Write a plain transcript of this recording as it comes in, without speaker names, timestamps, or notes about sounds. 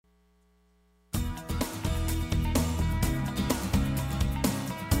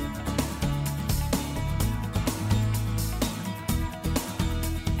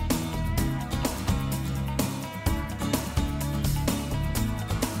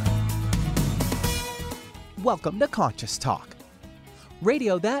Welcome to Conscious Talk,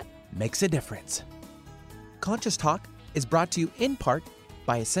 radio that makes a difference. Conscious Talk is brought to you in part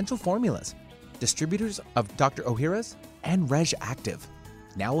by Essential Formulas, distributors of Dr. Ohhira's and Reg Active,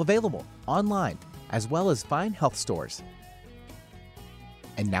 now available online as well as fine health stores.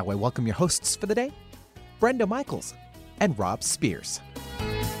 And now I welcome your hosts for the day, Brenda Michaels and Rob Spears.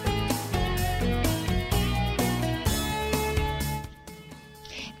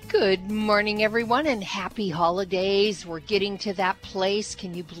 Good morning, everyone, and happy holidays. We're getting to that place.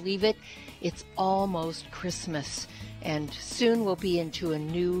 Can you believe it? It's almost Christmas, and soon we'll be into a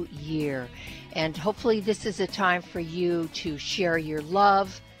new year. And hopefully this is a time for you to share your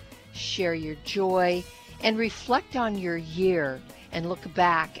love, share your joy, and reflect on your year and look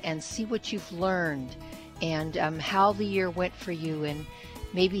back and see what you've learned and how the year went for you, and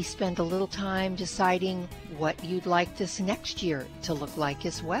maybe spend a little time deciding what you'd like this next year to look like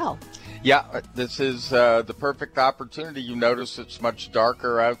as well. Yeah, this is the perfect opportunity. You notice it's much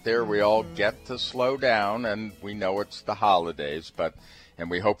darker out there. We all get to slow down, and we know it's the holidays, and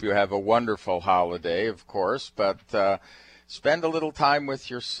we hope you have a wonderful holiday, of course, but spend a little time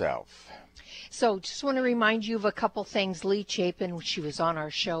with yourself. So just want to remind you of a couple things. Lee Chapin, she was on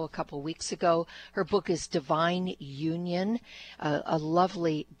our show a couple weeks ago. Her book is Divine Union, a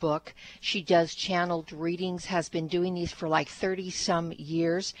lovely book. She does channeled readings, has been doing these for like 30-some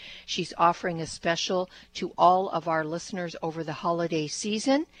years. She's offering a special to all of our listeners over the holiday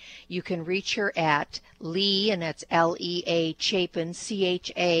season. You can reach her at Lee, and that's L-E-A Chapin,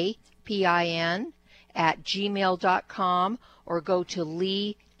 C-H-A-P-I-N, at gmail.com, or go to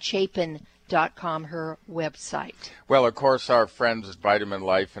leechapin.com, her website. Well, of course, our friends at Vitamin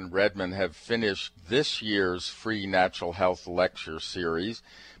Life in Redmond have finished this year's free natural health lecture series,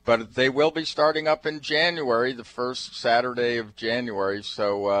 but they will be starting up in January, the first Saturday of January,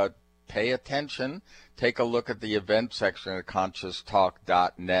 so pay attention. Take a look at the event section at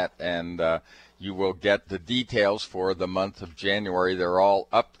conscioustalk.net, and you will get the details for the month of January. They're all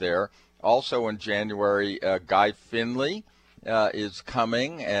up there. Also in January, Guy Finley is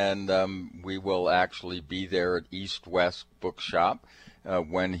coming, and we will actually be there at East West Bookshop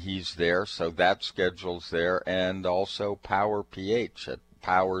when he's there, so that schedule's there. And also Power PH at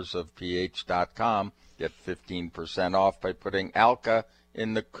powersofph.com. Get 15% off by putting Alka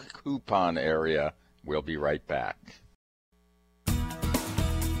in the coupon area. We'll be right back.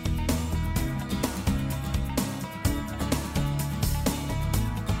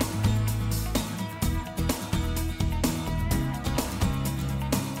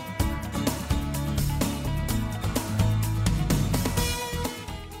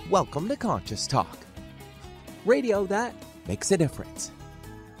 Welcome to Conscious Talk, radio that makes a difference.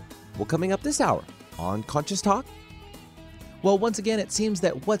 Well, coming up this hour on Conscious Talk, well, once again, it seems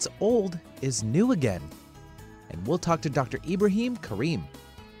that what's old is new again. And we'll talk to Dr. Ibrahim Karim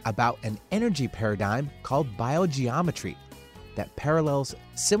about an energy paradigm called biogeometry that parallels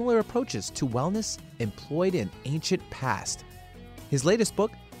similar approaches to wellness employed in ancient past. His latest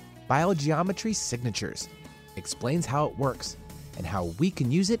book, Biogeometry Signatures, explains how it works and how we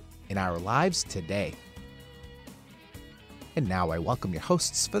can use it in our lives today. And now I welcome your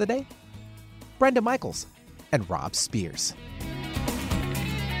hosts for the day, Brenda Michaels and Rob Spears.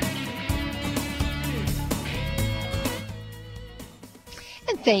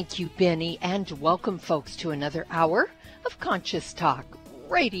 And thank you, Benny, and welcome, folks, to another hour of Conscious Talk,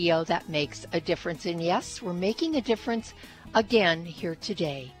 radio that makes a difference. And yes, we're making a difference again here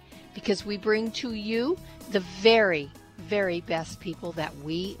today, because we bring to you the very best people that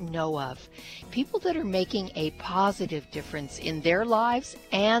we know of. People that are making a positive difference in their lives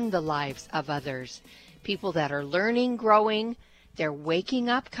and the lives of others. People that are learning, growing, they're waking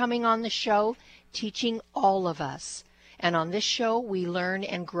up, coming on the show, teaching all of us. And on this show, we learn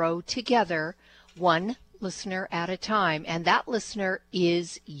and grow together, one listener at a time. And that listener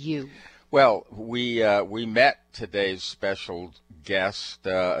is you. Well, we met today's special guest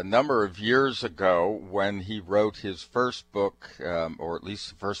a number of years ago when he wrote his first book, or at least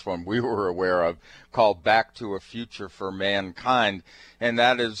the first one we were aware of, called Back to a Future for Mankind, and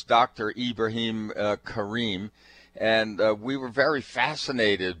that is Dr. Ibrahim Karim. And we were very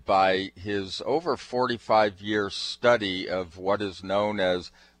fascinated by his over 45-year study of what is known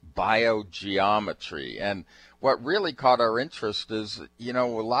as biogeometry. And what really caught our interest is, a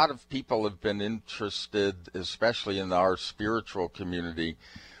lot of people have been interested, especially in our spiritual community,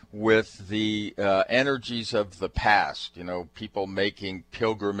 with the energies of the past. People making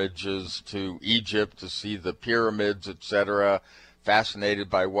pilgrimages to Egypt to see the pyramids, etc., fascinated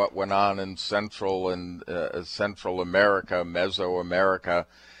by what went on in Central America, Mesoamerica,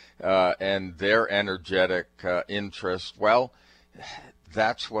 and their energetic interest. Well,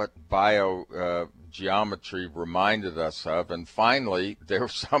 that's what biogeometry reminded us of. And finally, there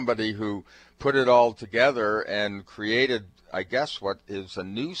was somebody who put it all together and created, I guess, what is a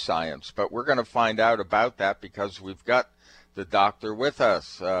new science. But we're going to find out about that because we've got the doctor with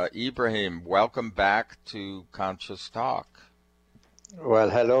us. Ibrahim, welcome back to Conscious Talk. Well,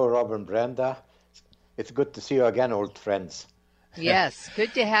 hello, Rob and Brenda. It's good to see you again, old friends. Yes,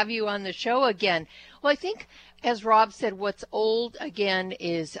 good to have you on the show again. Well, I think, as Rob said, what's old again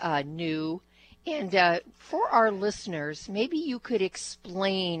is new. And for our listeners, maybe you could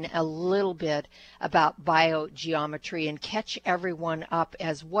explain a little bit about biogeometry and catch everyone up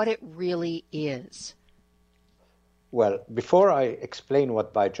as what it really is. Well, before I explain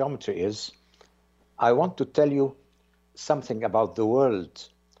what biogeometry is, I want to tell you something about the world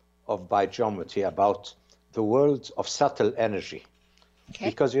of biogeometry, about the world of subtle energy. Okay.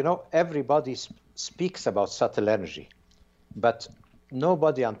 Because, everybody speaks about subtle energy, but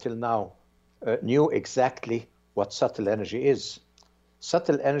nobody until now knew exactly what subtle energy is.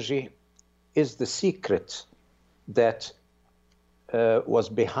 Subtle energy is the secret that was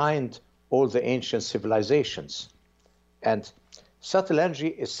behind all the ancient civilizations. And subtle energy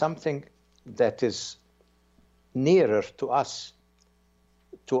is something that is nearer to us,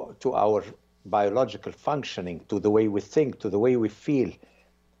 to our biological functioning, to the way we think, to the way we feel,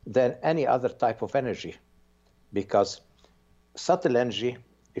 than any other type of energy. Because subtle energy,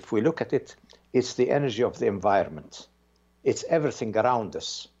 if we look at it, it's the energy of the environment. It's everything around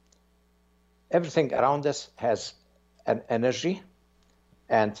us. Everything around us has an energy,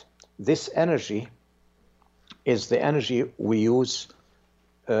 and this energy is the energy we use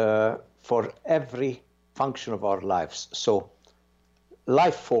for every function of our lives. So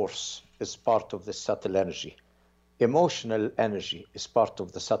life force is part of the subtle energy. Emotional energy is part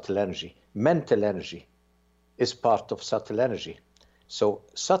of the subtle energy. Mental energy is part of subtle energy. So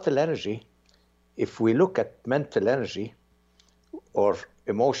subtle energy, if we look at mental energy or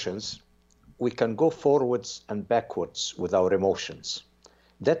emotions, we can go forwards and backwards with our emotions.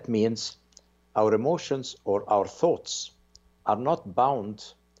 That means our emotions or our thoughts are not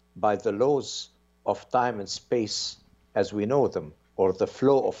bound by the laws of time and space as we know them, or the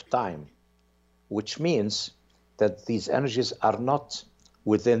flow of time, which means that these energies are not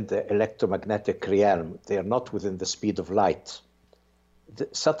within the electromagnetic realm. They are not within the speed of light. The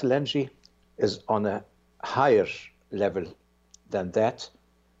subtle energy is on a higher level than that,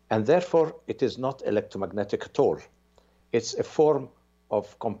 and therefore it is not electromagnetic at all. It's a form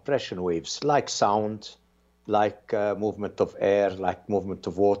of compression waves, like sound, like movement of air, like movement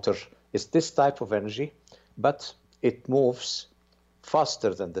of water. It's this type of energy, but it moves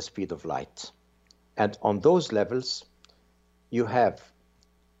faster than the speed of light. And on those levels, you have,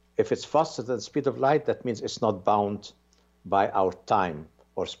 if it's faster than the speed of light, that means it's not bound by our time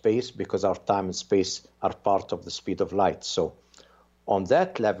or space, because our time and space are part of the speed of light. So on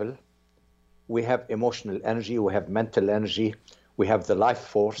that level, we have emotional energy, we have mental energy, we have the life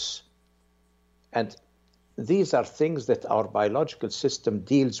force. And these are things that our biological system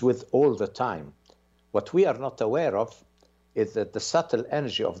deals with all the time. What we are not aware of is that the subtle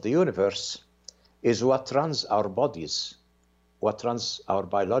energy of the universe is what runs our bodies, what runs our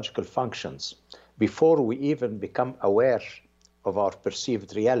biological functions, before we even become aware of our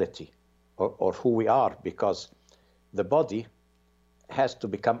perceived reality or who we are, because the body has to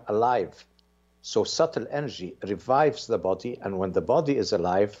become alive. So subtle energy revives the body, and when the body is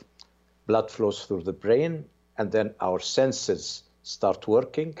alive, blood flows through the brain, and then our senses start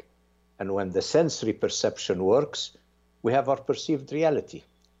working. And when the sensory perception works, we have our perceived reality.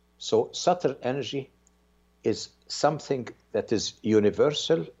 So subtle energy is something that is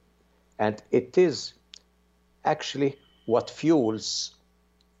universal, and it is actually what fuels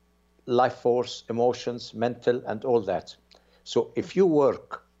life force, emotions, mental, and all that. So if you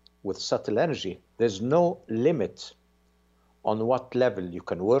work with subtle energy, there's no limit on what level you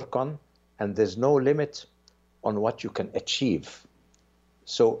can work on, and there's no limit on what you can achieve.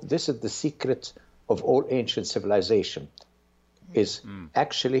 So this is the secret of all ancient civilization, is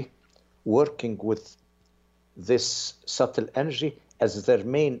actually working with this subtle energy as their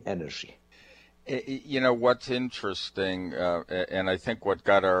main energy. You know, what's interesting, and I think what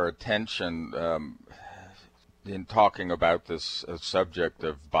got our attention in talking about this subject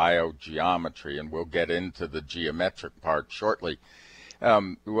of biogeometry, and we'll get into the geometric part shortly,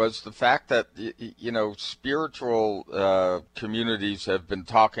 was the fact that, you know, spiritual communities have been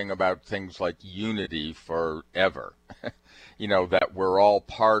talking about things like unity forever. You know, that we're all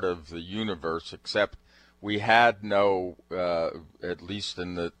part of the universe, except we had no, at least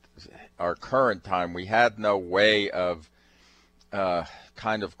in our current time, we had no way of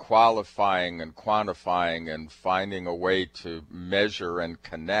kind of qualifying and quantifying and finding a way to measure and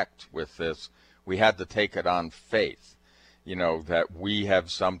connect with this. We had to take it on faith, that we have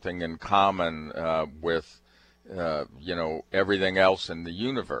something in common with everything else in the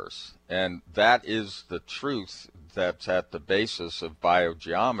universe. And that is the truth that's at the basis of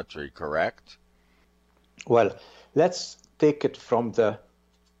biogeometry, correct? Well, let's take it from the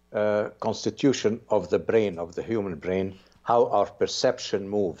constitution of the brain, of the human brain, how our perception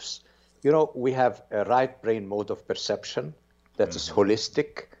moves. We have a right brain mode of perception that is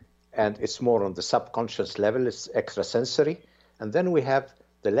holistic, and it's more on the subconscious level, it's extrasensory. And then we have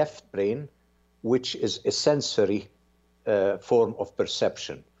the left brain, which is a sensory form of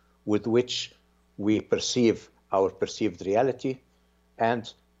perception with which we perceive our perceived reality.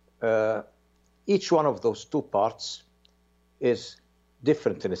 And each one of those two parts is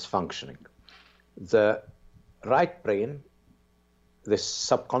different in its functioning. The right brain, this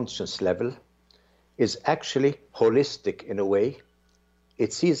subconscious level, is actually holistic in a way.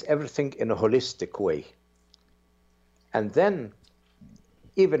 It sees everything in a holistic way. And then,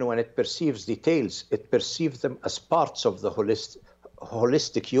 even when it perceives details, it perceives them as parts of the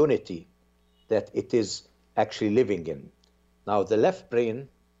holistic unity that it is actually living in. Now, the left brain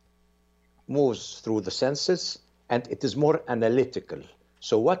moves through the senses, and it is more analytical.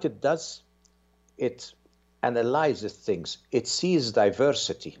 So what it does, it analyzes things. It sees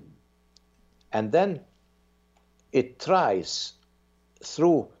diversity. And then it tries,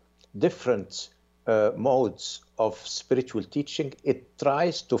 through different modes of spiritual teaching, it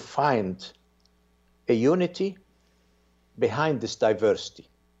tries to find a unity behind this diversity.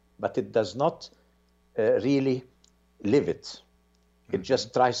 But it does not really live it. It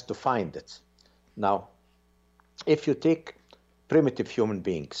just tries to find it. Now, if you take primitive human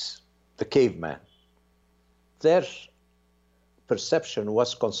beings, the caveman, their perception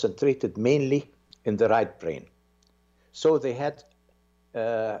was concentrated mainly in the right brain. So they had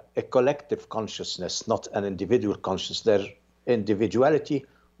a collective consciousness, not an individual consciousness. Their individuality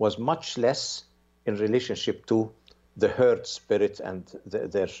was much less in relationship to the herd spirit and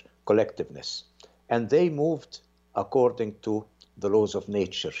their collectiveness. And they moved according to the laws of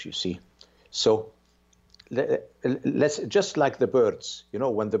nature, you see. So let's, just like the birds,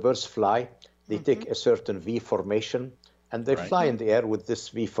 when the birds fly, they take a certain V formation, and they fly in the air with this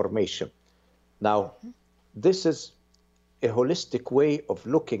V formation. Now, this is a holistic way of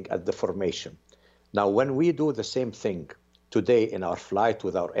looking at the formation. Now, when we do the same thing today in our flight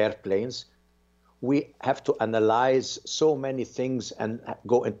with our airplanes, we have to analyze so many things and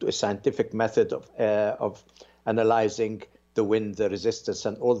go into a scientific method of analyzing the wind, the resistance,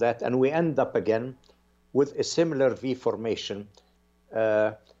 and all that. And we end up again with a similar V formation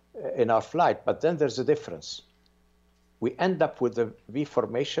in our flight. But then there's a difference. We end up with the V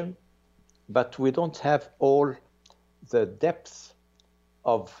formation, but we don't have all the depth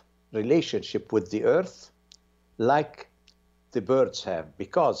of relationship with the earth like the birds have,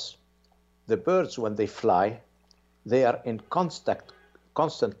 because the birds, when they fly, they are in constant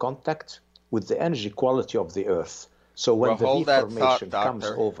contact with the energy quality of the earth. So when the V formation comes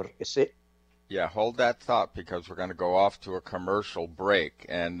over, hold that thought, because we're going to go off to a commercial break,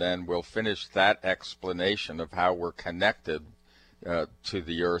 and then we'll finish that explanation of how we're connected to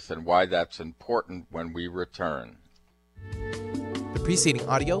the earth and why that's important when we return. The preceding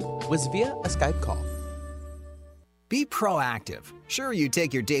audio was via a Skype call. Be proactive. Sure, you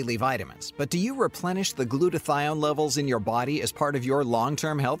take your daily vitamins, but do you replenish the glutathione levels in your body as part of your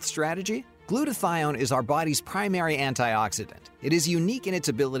long-term health strategy? Glutathione is our body's primary antioxidant. It is unique in its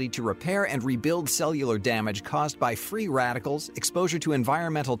ability to repair and rebuild cellular damage caused by free radicals, exposure to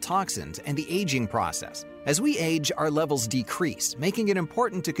environmental toxins, and the aging process. As we age, our levels decrease, making it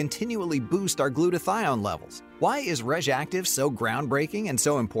important to continually boost our glutathione levels. Why is RegActive so groundbreaking and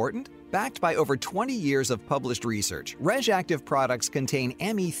so important? Backed by over 20 years of published research, RegActive products contain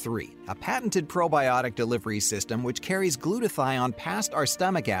ME3, a patented probiotic delivery system which carries glutathione past our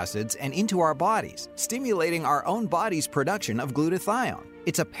stomach acids and into our bodies, stimulating our own body's production of glutathione.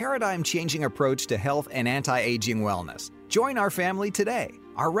 It's a paradigm-changing approach to health and anti-aging wellness. Join our family today.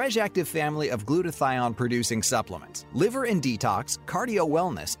 Our RegActive family of glutathione-producing supplements, liver and detox, cardio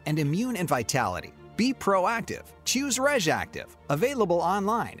wellness, and immune and vitality. Be proactive. Choose RegActive. Available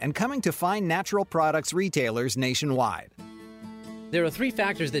online and coming to fine natural products retailers nationwide. There are 3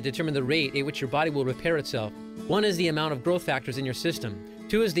 factors that determine the rate at which your body will repair itself. 1 is the amount of growth factors in your system.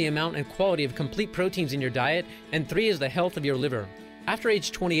 2 is the amount and quality of complete proteins in your diet. And 3 is the health of your liver. After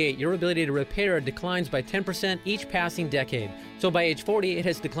age 28, your ability to repair declines by 10% each passing decade. So by age 40, it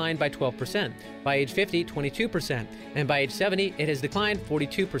has declined by 12%. By age 50, 22%. And by age 70, it has declined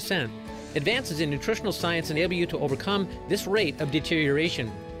 42%. Advances in nutritional science enable you to overcome this rate of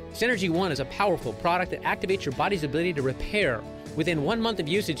deterioration. Synergy One is a powerful product that activates your body's ability to repair. Within 1 month of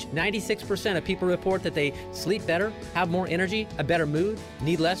usage, 96% of people report that they sleep better, have more energy, a better mood,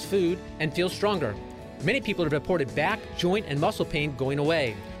 need less food, and feel stronger. Many people have reported back, joint, and muscle pain going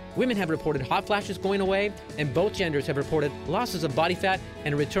away. Women have reported hot flashes going away, and both genders have reported losses of body fat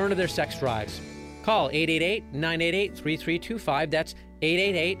and a return of their sex drives. Call 888-988-3325. That's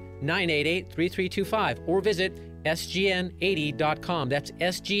 888-988-3325. Or visit sgn80.com. That's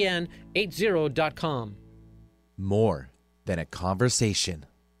sgn80.com. More than a conversation.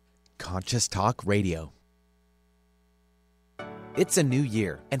 Conscious Talk Radio. It's a new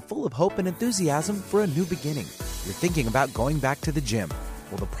year and full of hope and enthusiasm for a new beginning. You're thinking about going back to the gym.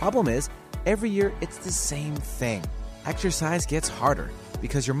 Well, the problem is, every year it's the same thing. Exercise gets harder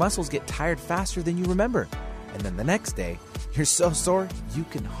because your muscles get tired faster than you remember. And then the next day, you're so sore you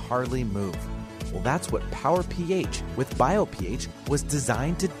can hardly move. Well, that's what Power pH with BioPH was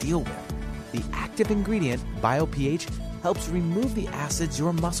designed to deal with. The active ingredient, BioPH, helps remove the acids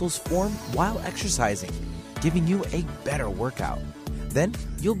your muscles form while exercising, giving you a better workout. Then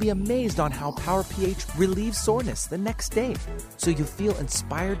you'll be amazed on how Power pH relieves soreness the next day, so you feel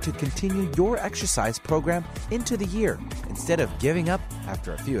inspired to continue your exercise program into the year instead of giving up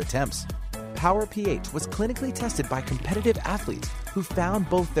after a few attempts. Power pH was clinically tested by competitive athletes who found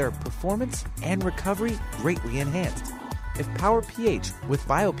both their performance and recovery greatly enhanced. If Power pH with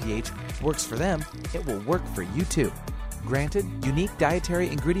BioPH works for them, it will work for you too. Granted unique dietary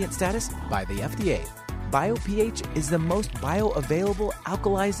ingredient status by the FDA. BioPH is the most bioavailable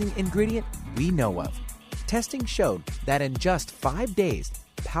alkalizing ingredient we know of. Testing showed that in just 5 days,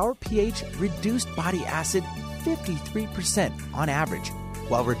 Power pH reduced body acid 53% on average,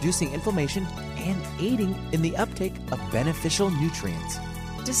 while reducing inflammation and aiding in the uptake of beneficial nutrients.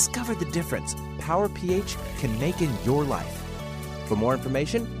 Discover the difference Power pH can make in your life. For more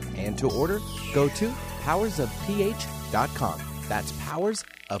information and to order, go to powersofph.com. That's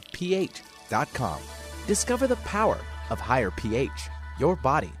powersofph.com. Discover the power of higher pH. Your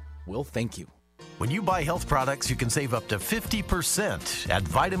body will thank you. When you buy health products, you can save up to 50% at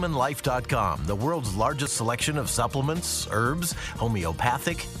VitaminLife.com, the world's largest selection of supplements, herbs,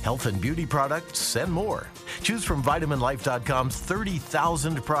 homeopathic, health and beauty products, and more. Choose from VitaminLife.com's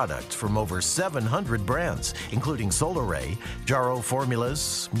 30,000 products from over 700 brands, including Solaray, Jarrow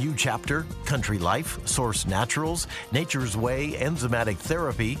Formulas, New Chapter, Country Life, Source Naturals, Nature's Way, Enzymatic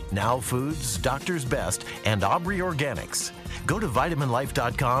Therapy, Now Foods, Doctor's Best, and Aubrey Organics. Go to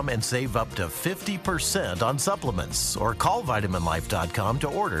VitaminLife.com and save up to 50% on supplements, or call VitaminLife.com to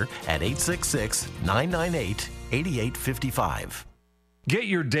order at 866-998-8855. Get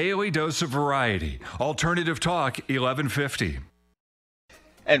your daily dose of variety. Alternative Talk 1150.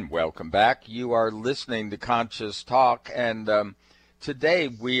 And welcome back. You are listening to Conscious Talk, and today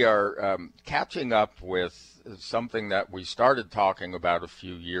we are catching up with something that we started talking about a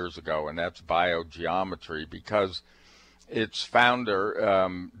few years ago, and that's biogeometry, because its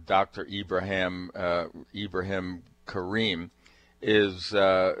founder, Dr. Ibrahim Karim, has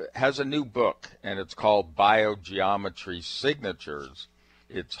a new book, and it's called Biogeometry Signatures.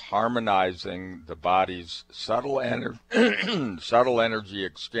 It's harmonizing the body's subtle energy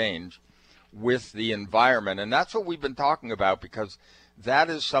exchange with the environment. And that's what we've been talking about, because that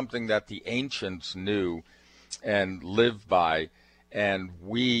is something that the ancients knew and lived by. And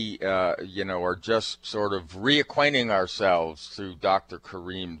we, are just sort of reacquainting ourselves through Dr.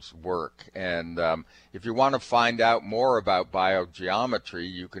 Karim's work. And if you want to find out more about biogeometry,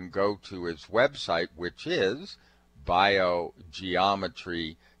 you can go to his website, which is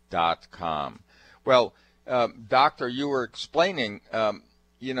biogeometry.com. Well, Doctor, you were explaining,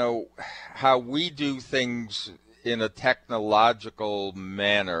 how we do things in a technological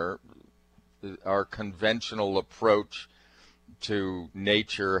manner. Our conventional approach to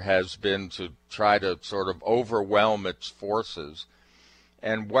nature has been to try to sort of overwhelm its forces.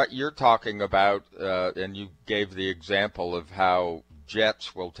 And what you're talking about, and you gave the example of how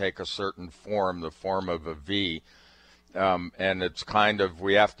jets will take a certain form, the form of a V, and it's kind of,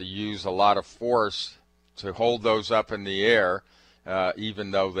 we have to use a lot of force to hold those up in the air, even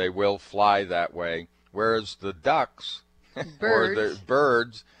though they will fly that way. Whereas the ducks, or the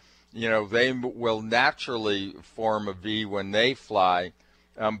birds, they will naturally form a V when they fly,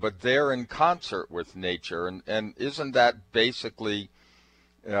 but they're in concert with nature. And isn't that basically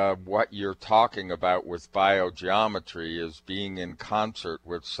what you're talking about with biogeometry is being in concert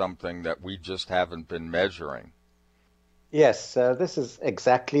with something that we just haven't been measuring. Yes, this is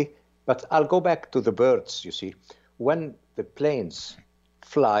exactly, but I'll go back to the birds, you see. When the planes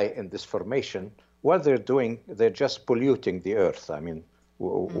fly in this formation, what they're doing, they're just polluting the earth, I mean,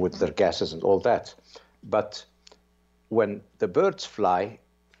 with their gases and all that. But when the birds fly,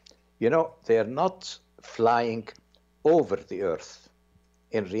 you know, they're not flying over the earth.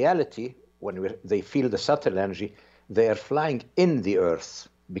 In reality, when they feel the subtle energy, they are flying in the earth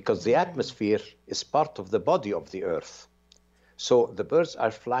because the atmosphere is part of the body of the earth. So the birds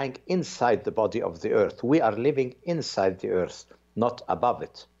are flying inside the body of the earth. We are living inside the earth, not above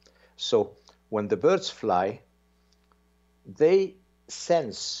it. So when the birds fly, they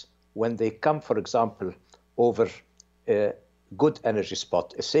sense when they come, for example, over a good energy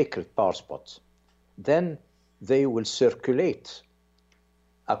spot, a sacred power spot, then they will circulate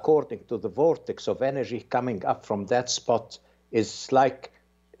according to the vortex of energy coming up from that spot. Is like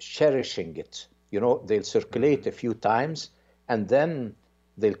cherishing it. You know, they'll circulate a few times and then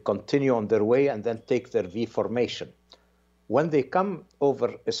they'll continue on their way and then take their V formation. When they come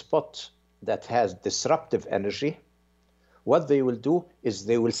over a spot that has disruptive energy, what they will do is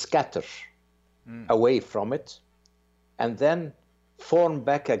they will scatter away from it and then form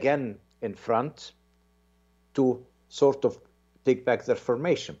back again in front to sort of take back their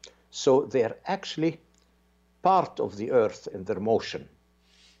formation. So they are actually part of the earth in their motion.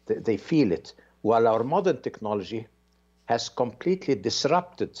 They feel it, while our modern technology has completely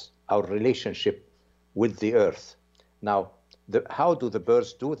disrupted our relationship with the earth. Now, how do the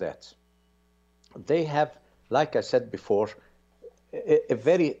birds do that? They have, like I said before, a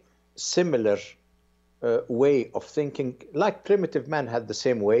very similar way of thinking, like primitive man had the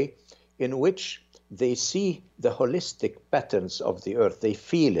same way, in which they see the holistic patterns of the earth. They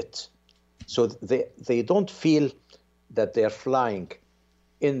feel it. So they don't feel that they are flying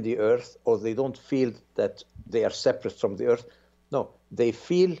in the earth, or they don't feel that they are separate from the earth. No, they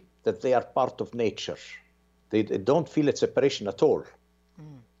feel that they are part of nature. They don't feel a separation at all.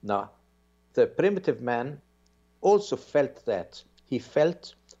 Now, the primitive man also felt that. He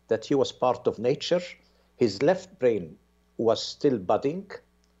felt that he was part of nature. His left brain was still budding,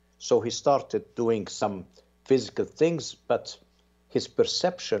 so he started doing some physical things, but his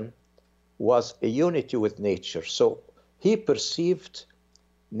perception was a unity with nature. So he perceived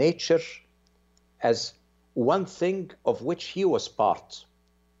nature as one thing of which he was part.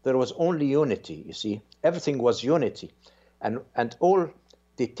 There was only unity, you see. Everything was unity. And all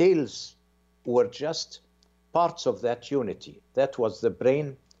details were just parts of that unity. That was the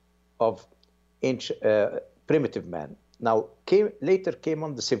brain of primitive man. Now, later came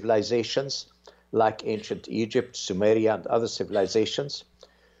on the civilizations like ancient Egypt, Sumeria, and other civilizations.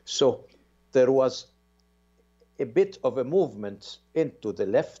 So there was a bit of a movement into the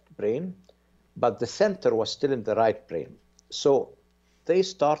left brain, but the center was still in the right brain. So they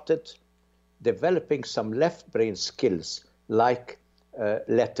started developing some left brain skills like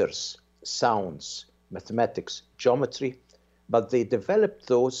letters, sounds, mathematics, geometry, but they developed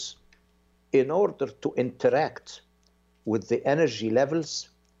those in order to interact with the energy levels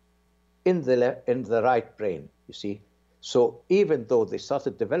in the right brain, you see. So even though they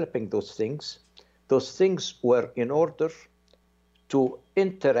started developing those things were in order to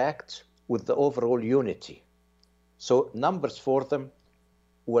interact with the overall unity. So numbers for them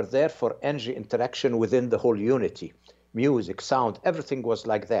were there for energy interaction within the whole unity. Music, sound, everything was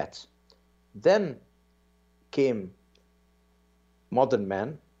like that. Then came modern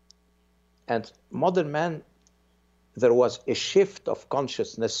man, and modern man, there was a shift of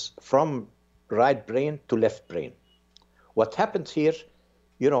consciousness from right brain to left brain. What happened here,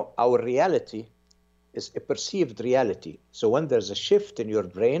 you know, our reality is a perceived reality. So when there's a shift in your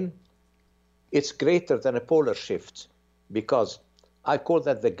brain, it's greater than a polar shift, because I call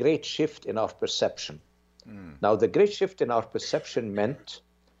that the great shift in our perception. Now, the great shift in our perception meant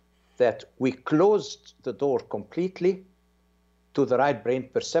that we closed the door completely to the right brain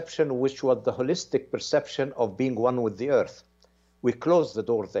perception, which was the holistic perception of being one with the earth. We closed the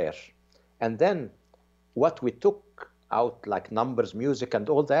door there. And then what we took out, like numbers, music, and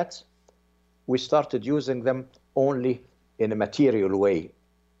all that, we started using them only in a material way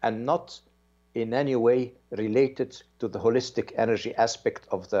and not in any way related to the holistic energy aspect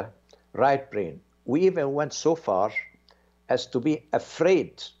of the right brain. We even went so far as to be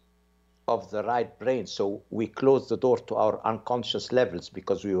afraid of the right brain. So we closed the door to our unconscious levels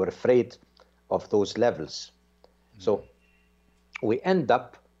because we were afraid of those levels. So we end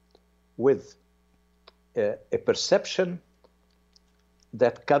up with a perception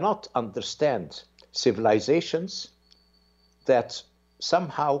that cannot understand civilizations that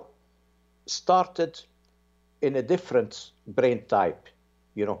somehow started in a different brain type,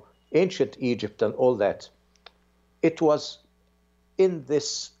 ancient Egypt and all that. It was in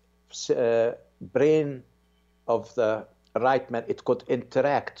this brain of the right man, it could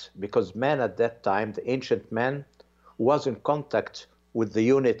interact, because man at that time, the ancient man, was in contact with the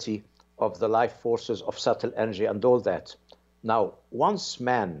unity of the life forces of subtle energy and all that. Now, once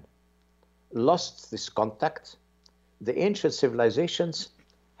man lost this contact, the ancient civilizations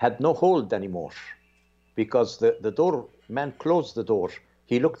had no hold anymore, because the door, man closed the door,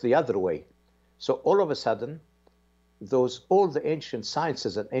 he looked the other way. So all of a sudden, all the ancient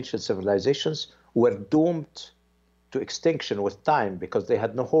sciences and ancient civilizations were doomed to extinction with time, because they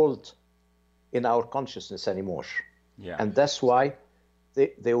had no hold in our consciousness anymore. Yeah. And that's why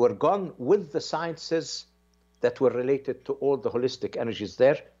they were gone with the sciences that were related to all the holistic energies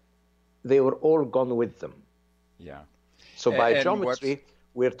there. They were all gone with them. Yeah. So by geometry,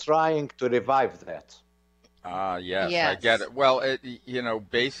 we're trying to revive that. Yes, I get it. Well,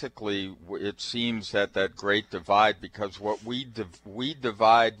 basically, it seems that great divide, because what we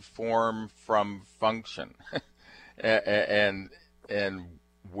divide form from function, and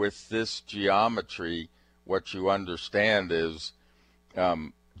with this geometry, what you understand is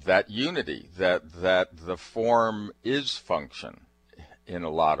that unity, that the form is function in a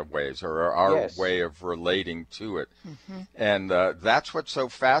lot of ways, or our way of relating to it. Mm-hmm. And that's what's so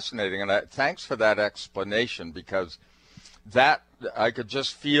fascinating. And thanks for that explanation, because that I could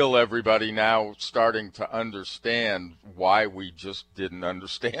just feel everybody now starting to understand why we just didn't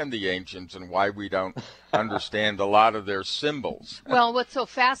understand the ancients and why we don't understand a lot of their symbols. Well, what's so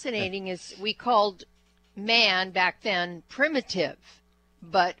fascinating is we called man back then primitive,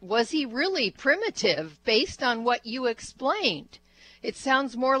 but was he really primitive based on what you explained? It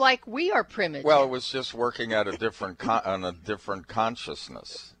sounds more like we are primitive. Well, it was just working at a different on a different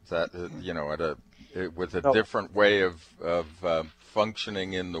consciousness, that with a different way of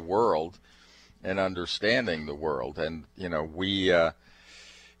functioning in the world and understanding the world. And we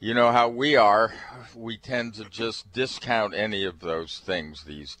how we are, we tend to just discount any of those things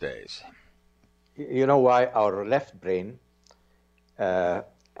these days. You know why our left brain,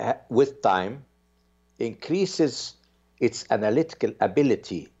 with time, increases its analytical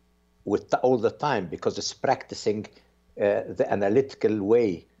ability all the time, because it's practicing the analytical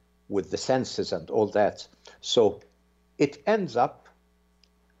way with the senses and all that. So it ends up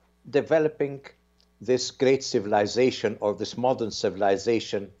developing this great civilization, or this modern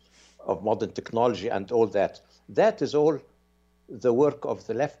civilization of modern technology and all that. That is all the work of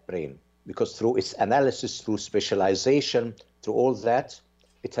the left brain, because through its analysis, through specialization, through all that,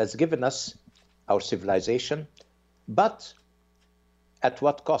 it has given us our civilization. But at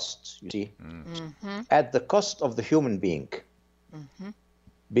what cost, you see? Mm-hmm. At the cost of the human being. Mm-hmm.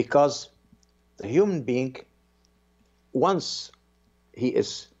 Because the human being, once he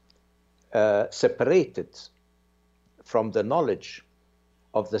is separated from the knowledge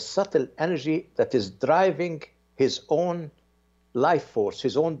of the subtle energy that is driving his own life force,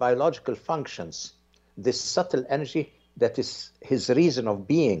 his own biological functions, this subtle energy that is his reason of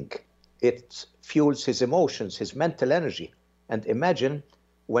being, it fuels his emotions, his mental energy. And imagine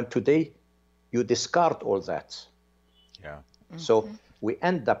when today you discard all that. Yeah. Mm-hmm. So we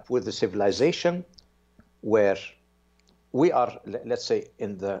end up with a civilization where we are, let's say,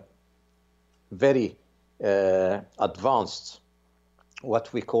 in the very advanced,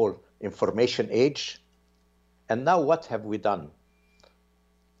 what we call information age. And now what have we done?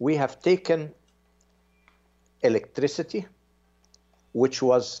 We have taken electricity, which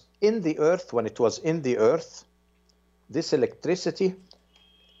was in the earth, when it was in the earth, this electricity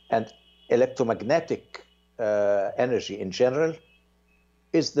and electromagnetic energy in general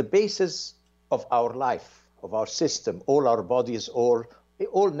is the basis of our life, of our system. All our bodies, all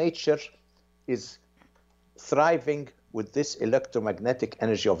nature is thriving with this electromagnetic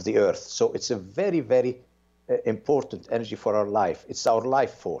energy of the earth. So it's a very, very important energy for our life. It's our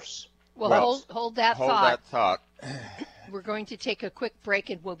life force. Well, hold that thought. Hold that thought. We're going to take a quick break,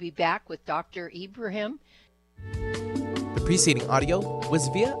 and we'll be back with Dr. Ibrahim. The preceding audio was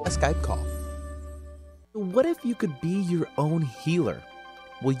via a Skype call. What if you could be your own healer?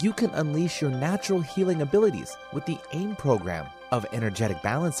 Well, you can unleash your natural healing abilities with the AIM program of energetic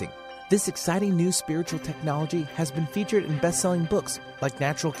balancing. This exciting new spiritual technology has been featured in best-selling books like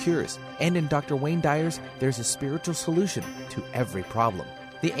Natural Cures, and in Dr. Wayne Dyer's There's a Spiritual Solution to Every Problem.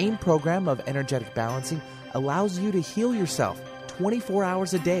 The AIM program of energetic balancing allows you to heal yourself 24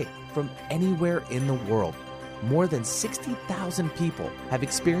 hours a day from anywhere in the world. more than 60,000 people have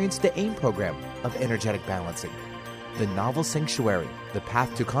experienced the AIM program of energetic balancing. The novel Sanctuary, The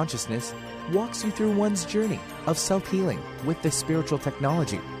Path to Consciousness, walks you through one's journey of self-healing with this spiritual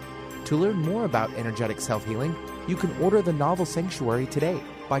technology. To learn more about energetic self-healing, you can order the novel Sanctuary today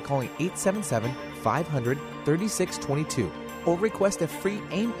by calling 877-500-3622 or request a free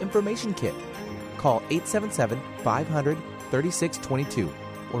AIM information kit. Call 877-500-3622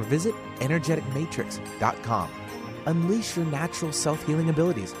 or visit energeticmatrix.com. Unleash your natural self-healing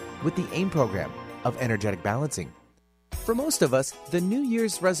abilities with the AIM program of energetic balancing. For most of us, the New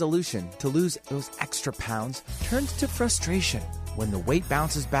Year's resolution to lose those extra pounds turns to frustration when the weight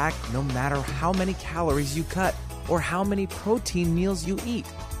bounces back no matter how many calories you cut or how many protein meals you eat.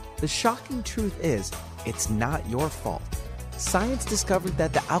 The shocking truth is, it's not your fault. Science discovered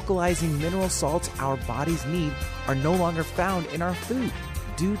that the alkalizing mineral salts our bodies need are no longer found in our food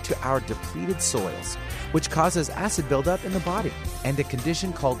due to our depleted soils, which causes acid buildup in the body and a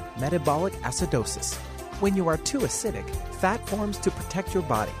condition called metabolic acidosis. When you are too acidic, fat forms to protect your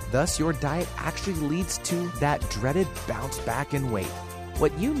body. Thus, your diet actually leads to that dreaded bounce back in weight.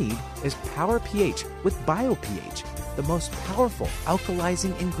 What you need is Power pH with BioPH, the most powerful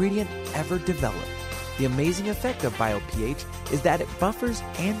alkalizing ingredient ever developed. The amazing effect of BioPH is that it buffers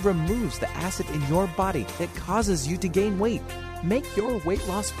and removes the acid in your body that causes you to gain weight. Make your weight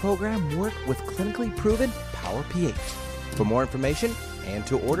loss program work with clinically proven Power pH. For more information and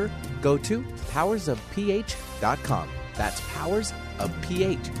to order, go to powersofph.com. That's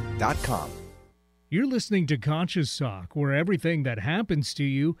powersofph.com. You're listening to Conscious Talk, where everything that happens to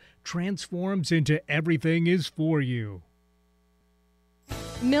you transforms into everything is for you.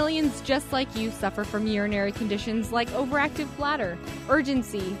 Millions just like you suffer from urinary conditions like overactive bladder,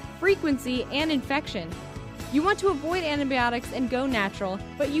 urgency, frequency, and infection. You want to avoid antibiotics and go natural,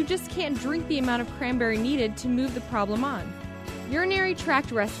 but you just can't drink the amount of cranberry needed to move the problem on. Urinary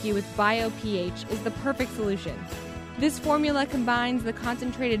Tract Rescue with BioPH is the perfect solution. This formula combines the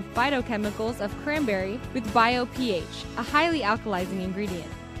concentrated phytochemicals of cranberry with BioPH, a highly alkalizing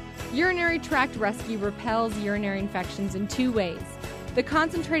ingredient. Urinary Tract Rescue repels urinary infections in two ways. The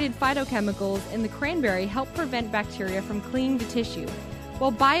concentrated phytochemicals in the cranberry help prevent bacteria from clinging to tissue,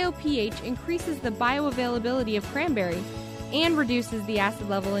 while BioPH increases the bioavailability of cranberry and reduces the acid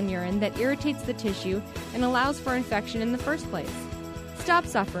level in urine that irritates the tissue and allows for infection in the first place. Stop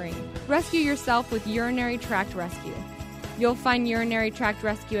suffering. Rescue yourself with Urinary Tract Rescue. You'll find Urinary Tract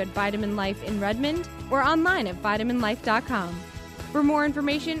Rescue at Vitamin Life in Redmond or online at vitaminlife.com. For more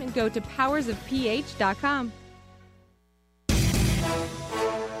information, go to powersofph.com.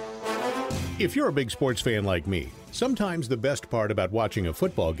 If you're a big sports fan like me, sometimes the best part about watching a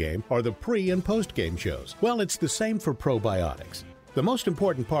football game are the pre- and post-game shows. Well, it's the same for probiotics. The most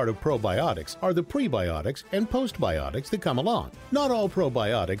important part of probiotics are the prebiotics and postbiotics that come along. Not all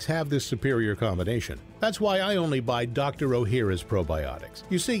probiotics have this superior combination. That's why I only buy Dr. Ohhira's probiotics.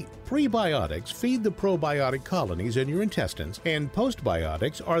 You see, prebiotics feed the probiotic colonies in your intestines, and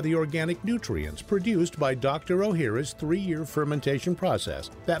postbiotics are the organic nutrients produced by Dr. Ohhira's 3-year fermentation process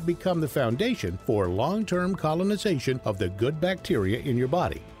that become the foundation for long-term colonization of the good bacteria in your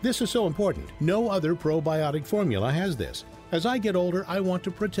body. This is so important. No other probiotic formula has this. As I get older, I want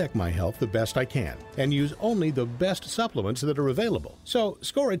to protect my health the best I can and use only the best supplements that are available. So,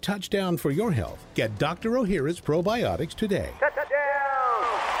 score a touchdown for your health. Get Dr. Ohhira's probiotics today.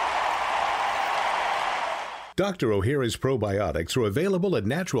 Dr. Ohhira's probiotics are available at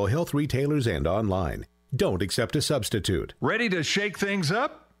natural health retailers and online. Don't accept a substitute. Ready to shake things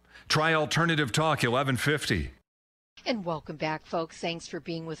up? Try Alternative Talk 1150. And welcome back, folks. Thanks for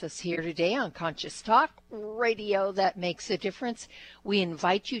being with us here today on Conscious Talk, radio that makes a difference. We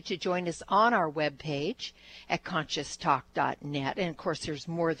invite you to join us on our webpage at conscioustalk.net. And, of course, there's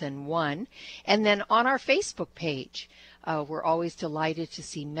more than one. And then on our Facebook page, we're always delighted to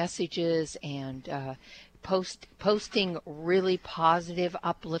see messages and posting really positive,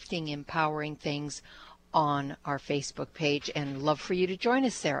 uplifting, empowering things on our Facebook page, and love for you to join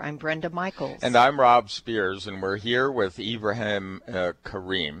us there. I'm Brenda Michaels. And I'm Rob Spears, and we're here with Ibrahim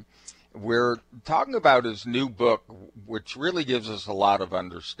Karim. We're talking about his new book, which really gives us a lot of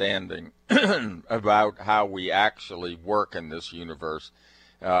understanding about how we actually work in this universe,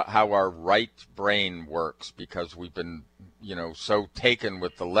 how our right brain works, because we've been, so taken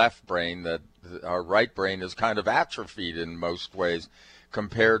with the left brain that our right brain is kind of atrophied in most ways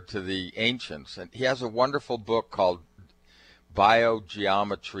compared to the ancients. And he has a wonderful book called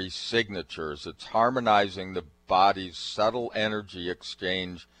Biogeometry Signatures. It's harmonizing the body's subtle energy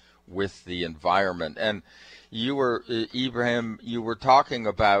exchange with the environment. And you were, Ibrahim, you were talking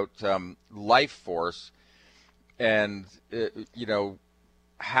about life force, and you know,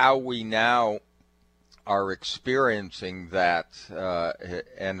 how we now are experiencing that,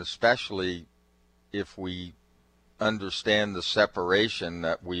 and especially if we understand the separation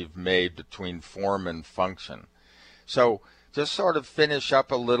that we've made between form and function. So just sort of finish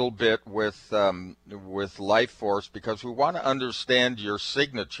up a little bit with life force, because we want to understand your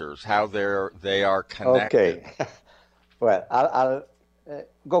signatures, how they are connected. Okay. Well, I'll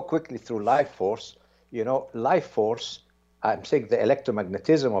go quickly through life force. You know, life force, I'm saying the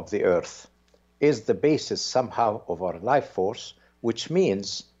electromagnetism of the Earth is the basis somehow of our life force, which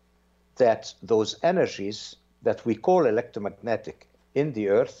means that those energies that we call electromagnetic in the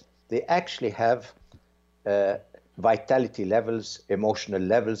Earth, they actually have vitality levels, emotional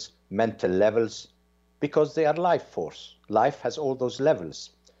levels, mental levels, because they are life force. Life has all those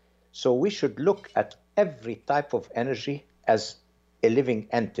levels. So we should look at every type of energy as a living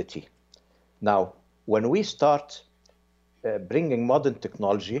entity. Now, when we start bringing modern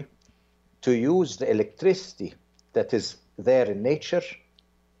technology to use the electricity that is there in nature,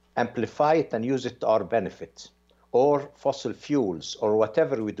 amplify it and use it to our benefit, or fossil fuels, or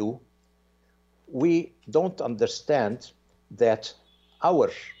whatever we do, we don't understand that our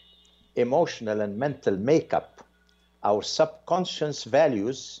emotional and mental makeup, our subconscious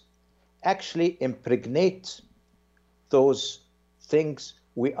values, actually impregnate those things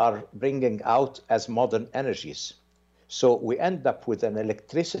we are bringing out as modern energies. So we end up with an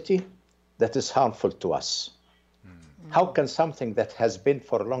electricity that is harmful to us. How can something that has been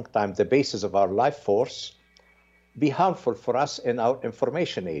for a long time the basis of our life force be harmful for us in our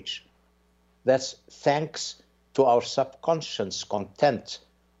information age? That's thanks to our subconscious content.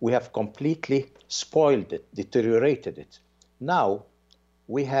 We have completely spoiled it, deteriorated it. Now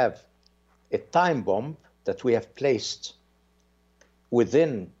we have a time bomb that we have placed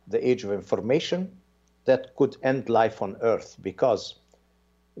within the age of information that could end life on Earth, because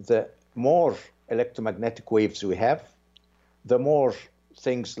the more electromagnetic waves we have, the more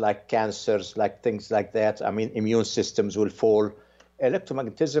things like cancers, like things like that, I mean, immune systems will fall.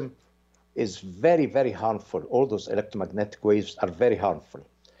 Electromagnetism is very, very harmful. All those electromagnetic waves are very harmful.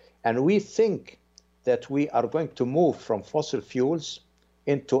 And we think that we are going to move from fossil fuels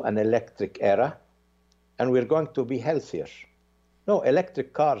into an electric era, and we're going to be healthier. No,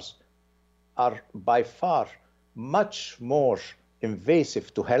 electric cars are by far much more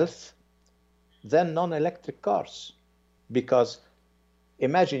invasive to health than non-electric cars. Because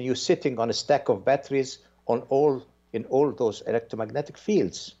imagine you sitting on a stack of batteries in all those electromagnetic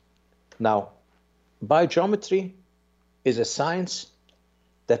fields. Now, biogeometry is a science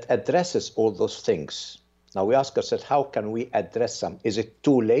that addresses all those things. Now we ask ourselves, how can we address them? Is it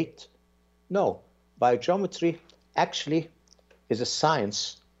too late? No, biogeometry actually is a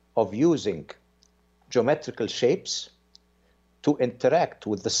science of using geometrical shapes to interact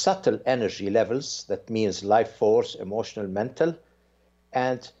with the subtle energy levels, that means life force, emotional, mental,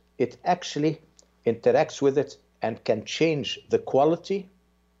 and it actually interacts with it and can change the quality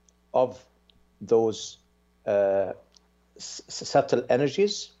of those subtle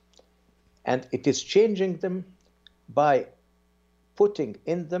energies, and it is changing them by putting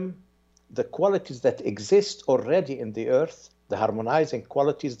in them the qualities that exist already in the Earth, the harmonizing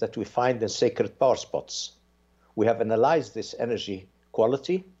qualities that we find in sacred power spots. We have analyzed this energy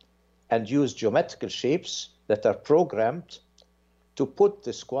quality and used geometrical shapes that are programmed to put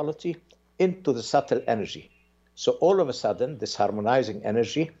this quality into the subtle energy. So all of a sudden, this harmonizing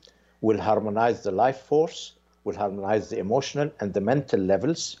energy will harmonize the life force, will harmonize the emotional and the mental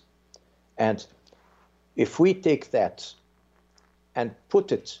levels. And if we take that and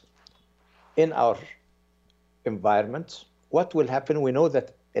put it in our environment, what will happen? We know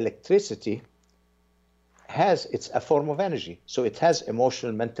that electricity it's a form of energy. So it has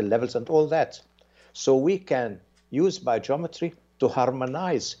emotional, mental levels and all that. So we can use biogeometry to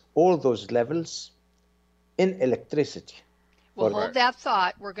harmonize all those levels in electricity. Well, hold that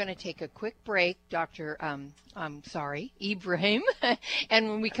thought. We're going to take a quick break, Dr. Ibrahim. And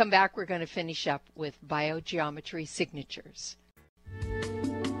when we come back, we're going to finish up with biogeometry signatures.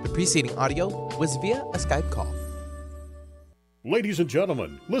 The preceding audio was via a Skype call. Ladies and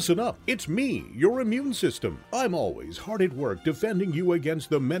gentlemen, listen up. It's me, your immune system. I'm always hard at work defending you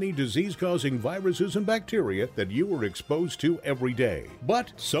against the many disease-causing viruses and bacteria that you are exposed to every day.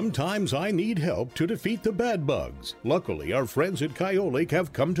 But sometimes I need help to defeat the bad bugs. Luckily, our friends at Kyolic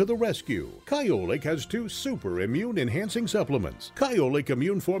have come to the rescue. Kyolic has 2 super immune-enhancing supplements, Kyolic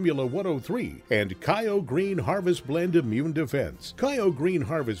Immune Formula 103 and Kyo Green Harvest Blend Immune Defense. Kyo Green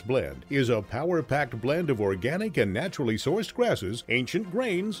Harvest Blend is a power-packed blend of organic and naturally sourced grass gases, ancient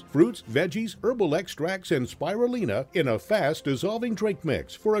grains, fruits, veggies, herbal extracts, and spirulina in a fast-dissolving drink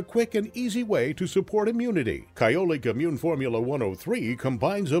mix for a quick and easy way to support immunity. Kyolic Immune Formula 103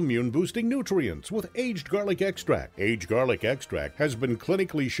 combines immune-boosting nutrients with aged garlic extract. Aged garlic extract has been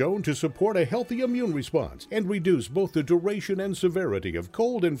clinically shown to support a healthy immune response and reduce both the duration and severity of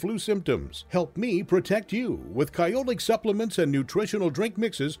cold and flu symptoms. Help me protect you with Kyolic supplements and nutritional drink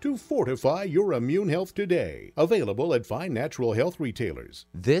mixes to fortify your immune health today. Available at fine natural health retailers.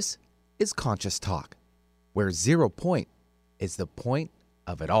 This is Conscious Talk, where 0 point is the point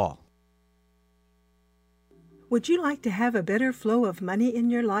of it all. Would you like to have a better flow of money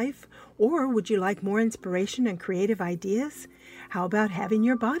in your life? Or would you like more inspiration and creative ideas? How about having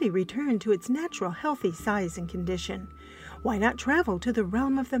your body return to its natural healthy size and condition? Why not travel to the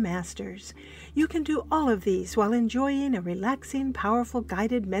realm of the masters? You can do all of these while enjoying a relaxing, powerful,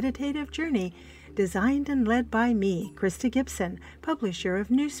 guided meditative journey designed and led by me, Krista Gibson, publisher of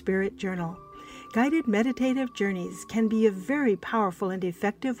New Spirit Journal. Guided meditative journeys can be a very powerful and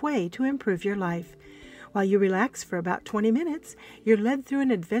effective way to improve your life. While you relax for about 20 minutes, you're led through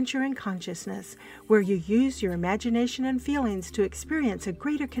an adventure in consciousness where you use your imagination and feelings to experience a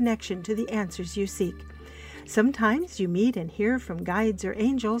greater connection to the answers you seek. Sometimes you meet and hear from guides or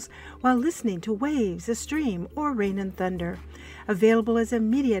angels while listening to waves, a stream, or rain and thunder. Available as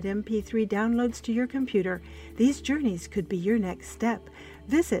immediate MP3 downloads to your computer, these journeys could be your next step.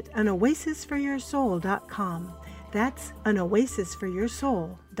 Visit anoasisforyoursoul.com. That's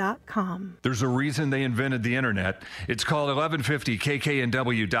anoasisforyoursoul.com. There's a reason they invented the internet. It's called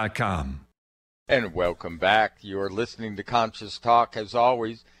 1150kknw.com. And welcome back. You're listening to Conscious Talk. As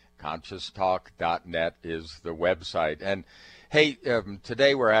always, ConsciousTalk.net is the website. And hey,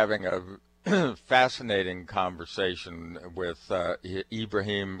 today we're having a fascinating conversation with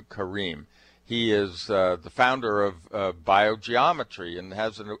Ibrahim Karim. He is the founder of Biogeometry and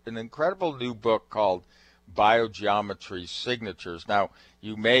has an incredible new book called Biogeometry Signatures. Now,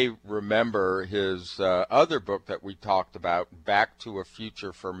 you may remember his other book that we talked about, Back to a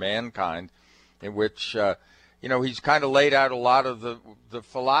Future for Mankind, in which he's kind of laid out a lot of the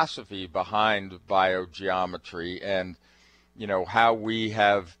philosophy behind biogeometry and, how we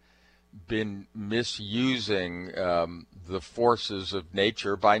have been misusing the forces of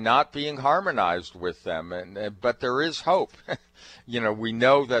nature by not being harmonized with them. But there is hope. We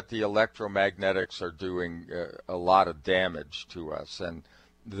know that the electromagnetics are doing a lot of damage to us, and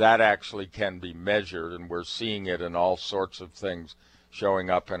that actually can be measured, and we're seeing it in all sorts of things showing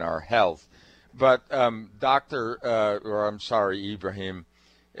up in our health. But Ibrahim,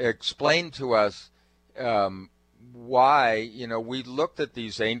 explain to us why, we looked at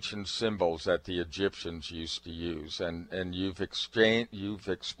these ancient symbols that the Egyptians used to use, and you've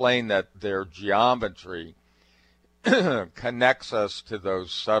explained that their geometry connects us to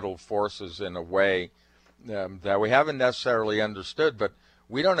those subtle forces in a way that we haven't necessarily understood, but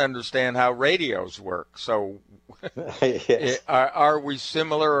we don't understand how radios work. So Yes. Are we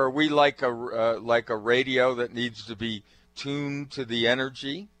similar? Are we like a radio that needs to be tuned to the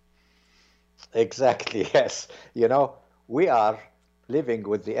energy? Exactly, yes. We are living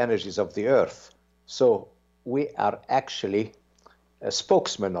with the energies of the earth. So we are actually a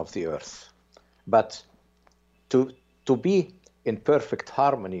spokesman of the earth. But to be in perfect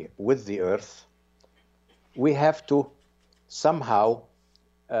harmony with the earth, we have to somehow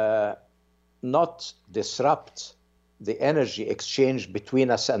not disrupt the energy exchange between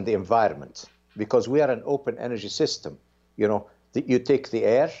us and the environment, because we are an open energy system. You take the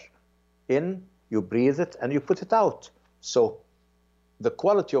air in, you breathe it, and you put it out. So the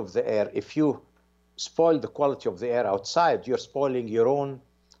quality of the air, if you spoil the quality of the air outside, you're spoiling your own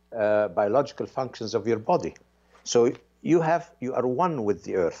biological functions of your body. So you are one with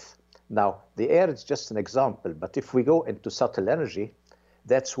the earth. Now, the air is just an example, but if we go into subtle energy,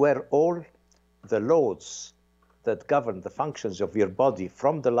 that's where all the loads that govern the functions of your body,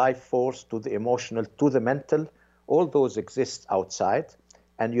 from the life force to the emotional to the mental, all those exist outside,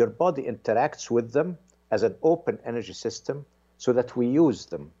 and your body interacts with them as an open energy system so that we use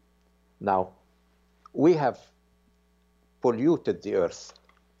them. Now, we have polluted the earth.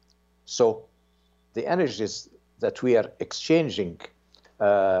 So the energies that we are exchanging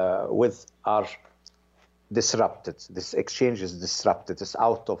with are disrupted. This exchange is disrupted. It's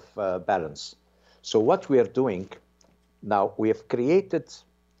out of balance. So what we are doing now, we have created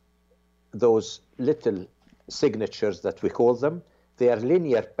those little signatures that we call them. They are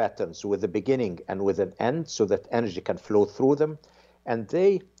linear patterns with a beginning and with an end so that energy can flow through them. And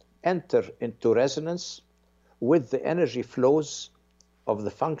they enter into resonance with the energy flows of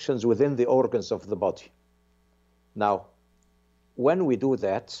the functions within the organs of the body. Now, when we do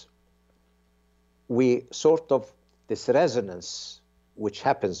that, we sort of, this resonance which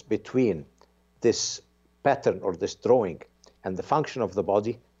happens between this pattern or this drawing and the function of the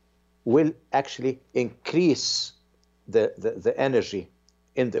body will actually increase the energy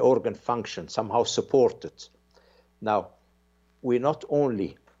in the organ function, somehow support it. Now, we not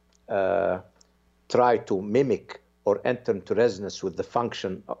only try to mimic or enter into resonance with the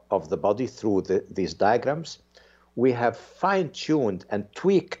function of the body through these diagrams, we have fine-tuned and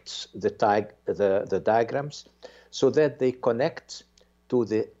tweaked the diagrams so that they connect to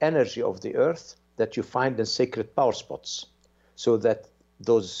the energy of the earth that you find in sacred power spots, so that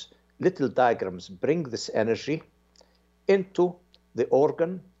those little diagrams bring this energy into the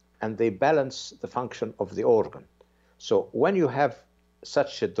organ and they balance the function of the organ. So when you have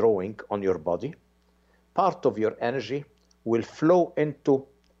such a drawing on your body, part of your energy will flow into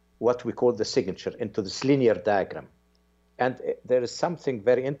what we call the signature, into this linear diagram. And there is something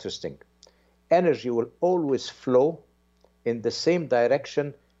very interesting. Energy will always flow in the same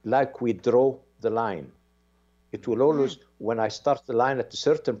direction like we draw the line. It will always, when I start the line at a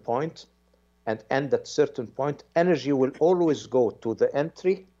certain point and end at a certain point, energy will always go to the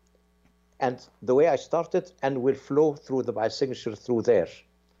entry and the way I started and will flow through the biosignature through there.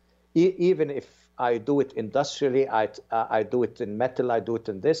 Even if I do it industrially, I do it in metal, I do it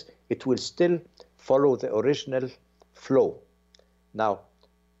in this, it will still follow the original flow. Now,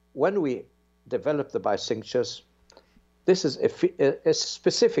 when we develop the biosignatures, this is a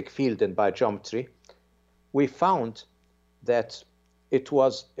specific field in biogeometry. We found that it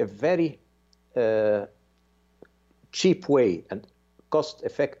was a very cheap way and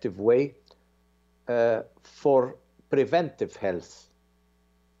cost-effective way for preventive health.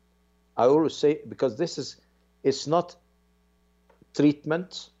 I always say, because it's not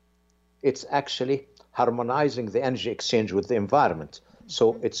treatment, it's actually harmonizing the energy exchange with the environment.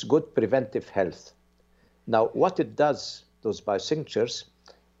 So it's good preventive health. Now, what it does, those biosignatures,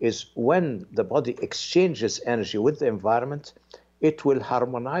 is when the body exchanges energy with the environment, it will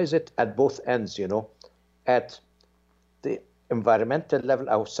harmonize it at both ends, at the environmental level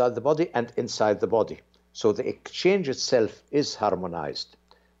outside the body and inside the body. So the exchange itself is harmonized.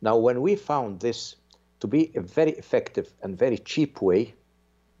 Now, when we found this to be a very effective and very cheap way,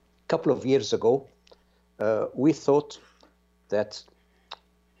 a couple of years ago, we thought that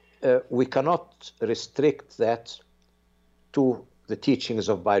we cannot restrict that to the teachings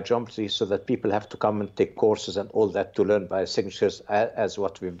of biogeometry so that people have to come and take courses and all that to learn biosignatures as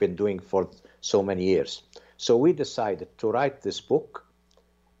what we've been doing for so many years. So we decided to write this book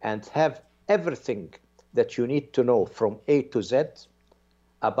and have everything that you need to know from A to Z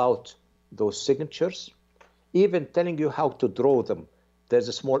about those signatures, even telling you how to draw them. There's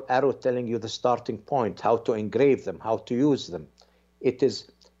a small arrow telling you the starting point, how to engrave them, how to use them. It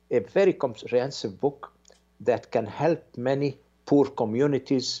is a very comprehensive book that can help many poor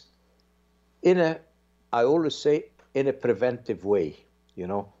communities I always say, in a preventive way,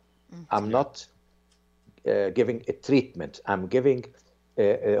 I'm not giving a treatment. I'm giving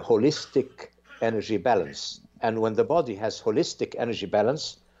a holistic energy balance. And when the body has holistic energy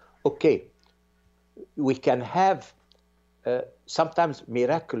balance, okay, we can have sometimes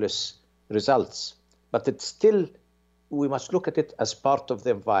miraculous results, but it's still, we must look at it as part of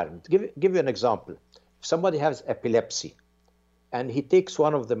the environment. Give you an example. If somebody has epilepsy and he takes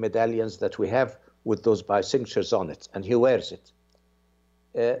one of the medallions that we have with those biosignatures on it and he wears it,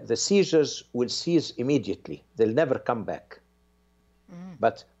 the seizures will cease immediately. They'll never come back.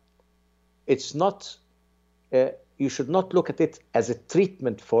 But it's not, you should not look at it as a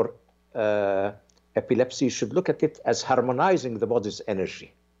treatment for epilepsy. You should look at it as harmonizing the body's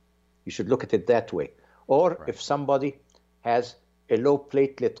energy. You should look at it that way. Or if somebody has a low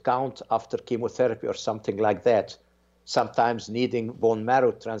platelet count after chemotherapy or something like that, sometimes needing bone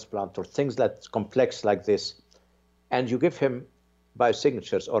marrow transplant or things that complex like this, and you give him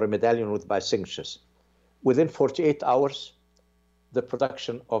biosignatures or a medallion with biosignatures, within 48 hours, the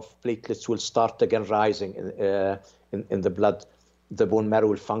production of platelets will start again rising in the blood. The bone marrow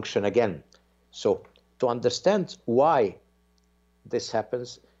will function again. So to understand why this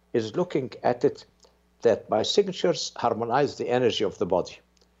happens is looking at it that biosignatures harmonize the energy of the body.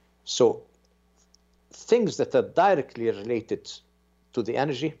 So things that are directly related to the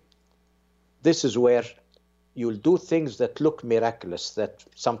energy, this is where you'll do things that look miraculous that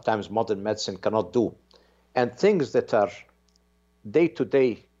sometimes modern medicine cannot do. And things that are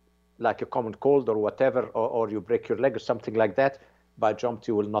day-to-day, like a common cold or whatever, or you break your leg or something like that,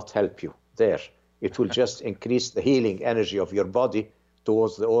 biogeometry will not help you there. It will just increase the healing energy of your body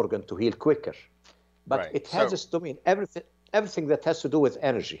towards the organ to heal quicker. But it has its domain. everything that has to do with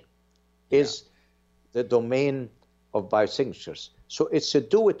energy is the domain of biosignatures. So it's a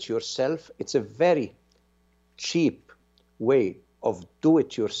do-it-yourself. It's a very cheap way of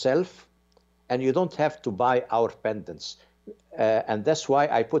do-it-yourself, and you don't have to buy our pendants. And that's why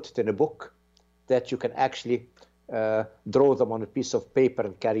I put it in a book that you can actually draw them on a piece of paper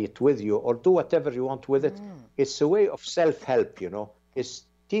and carry it with you, or do whatever you want with it. It's a way of self-help, you know. It's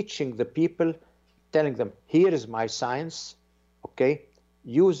teaching the people, telling them, here is my science, okay?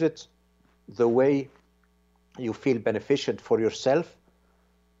 Use it the way you feel beneficent for yourself,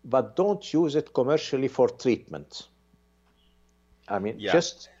 but don't use it commercially for treatment. I mean,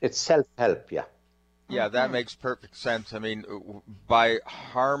 just it's self-help, Yeah, that makes perfect sense. I mean, by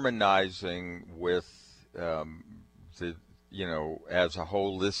harmonizing with as a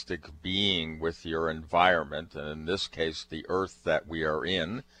holistic being with your environment, and in this case, the earth that we are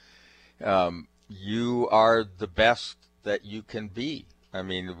in, you are the best that you can be. I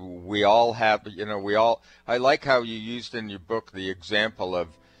mean, we all have, I like how you used in your book the example of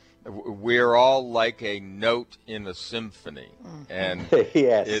we're all like a note in a symphony, and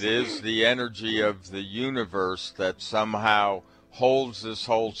it is the energy of the universe that somehow holds this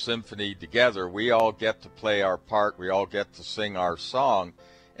whole symphony together. We all get to play our part. We all get to sing our song,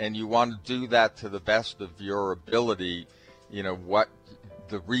 and you want to do that to the best of your ability. You know, what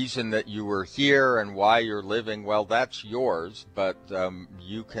the reason that you were here and why you're living, well, that's yours, but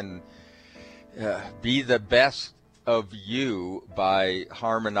you can be the best of you by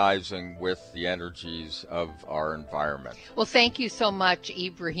harmonizing with the energies of our environment. Well, thank you so much,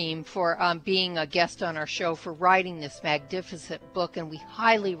 Ibrahim, for being a guest on our show, for writing this magnificent book, and we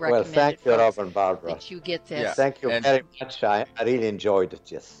highly recommend thank you, Robin Barbara. that you get this. Yeah. Thank you very much. I really enjoyed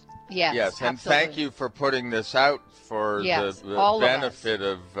it, Yes, and thank you for putting this out for the benefit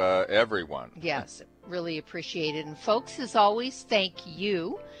of everyone. Yes, really appreciate it. And folks, as always, thank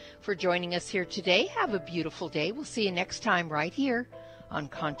you for joining us here today. Have a beautiful day. We'll see you next time right here on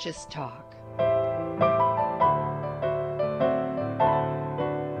Conscious Talk.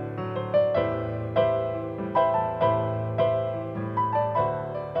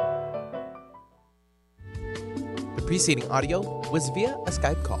 The preceding audio was via a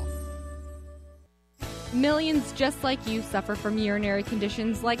Skype call. Millions just like you suffer from urinary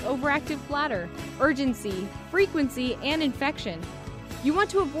conditions like overactive bladder, urgency, frequency, and infection. You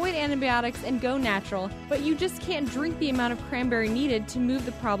want to avoid antibiotics and go natural, but you just can't drink the amount of cranberry needed to move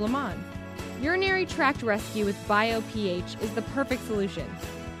the problem on. Urinary Tract Rescue with BioPH is the perfect solution.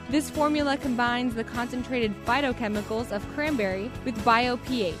 This formula combines the concentrated phytochemicals of cranberry with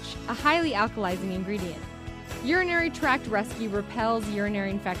BioPH, a highly alkalizing ingredient. Urinary Tract Rescue repels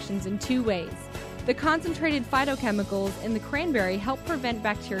urinary infections in 2 ways. The concentrated phytochemicals in the cranberry help prevent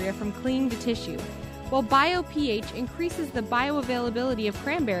bacteria from clinging to tissue, while BioPH increases the bioavailability of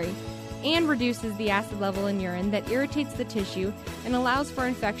cranberry and reduces the acid level in urine that irritates the tissue and allows for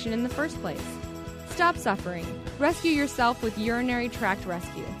infection in the first place. Stop suffering. Rescue yourself with Urinary Tract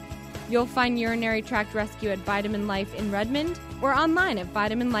Rescue. You'll find Urinary Tract Rescue at Vitamin Life in Redmond or online at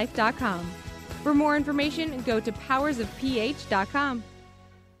vitaminlife.com. For more information, go to powersofph.com.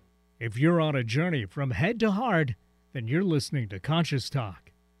 If you're on a journey from head to heart, then you're listening to Conscious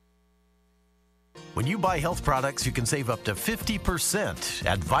Talk. When you buy health products, you can save up to 50%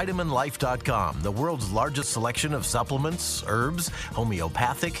 at vitaminlife.com, the world's largest selection of supplements, herbs,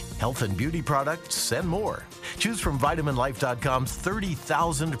 homeopathic, health and beauty products, and more. Choose from vitaminlife.com's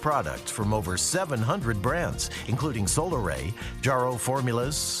 30,000 products from over 700 brands, including Solaray, Jarrow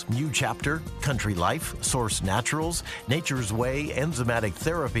Formulas, New Chapter, Country Life, Source Naturals, Nature's Way, Enzymatic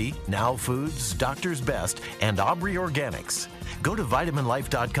Therapy, Now Foods, Doctor's Best, and Aubrey Organics. Go to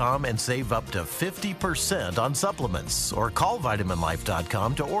vitaminlife.com and save up to 50% on supplements, or call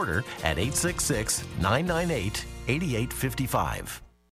vitaminlife.com to order at 866-998-8855.